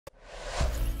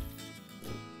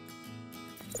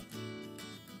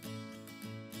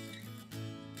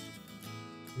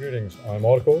Greetings, I'm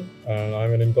Arka, and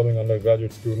I'm an incoming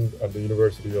undergraduate student at the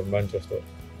University of Manchester.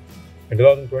 In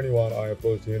 2021, I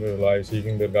approached UniRely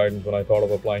seeking their guidance when I thought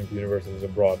of applying to universities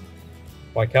abroad.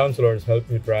 My counselors helped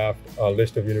me draft a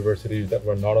list of universities that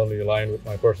were not only aligned with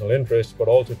my personal interests, but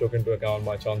also took into account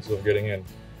my chances of getting in.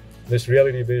 This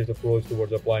reality-based approach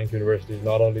towards applying to universities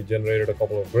not only generated a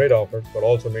couple of great offers, but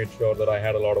also made sure that I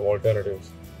had a lot of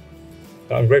alternatives.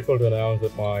 I'm grateful to announce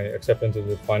that my acceptances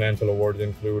with financial awards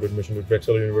include admission to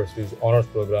Drexel University's honors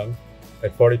program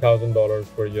at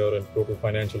 $40,000 per year in total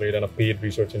financial aid and a paid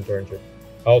research internship.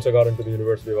 I also got into the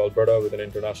University of Alberta with an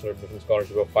international admission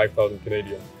scholarship of 5,000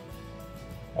 Canadian.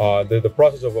 The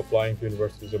process of applying to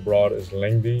universities abroad is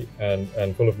lengthy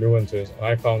and full of nuances, and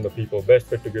I found the people best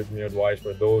fit to give me advice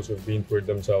were those who've been through it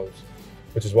themselves,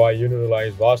 which is why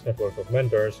UniRely's vast network of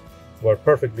mentors were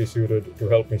perfectly suited to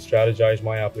help me strategize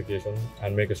my application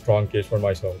and make a strong case for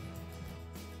myself.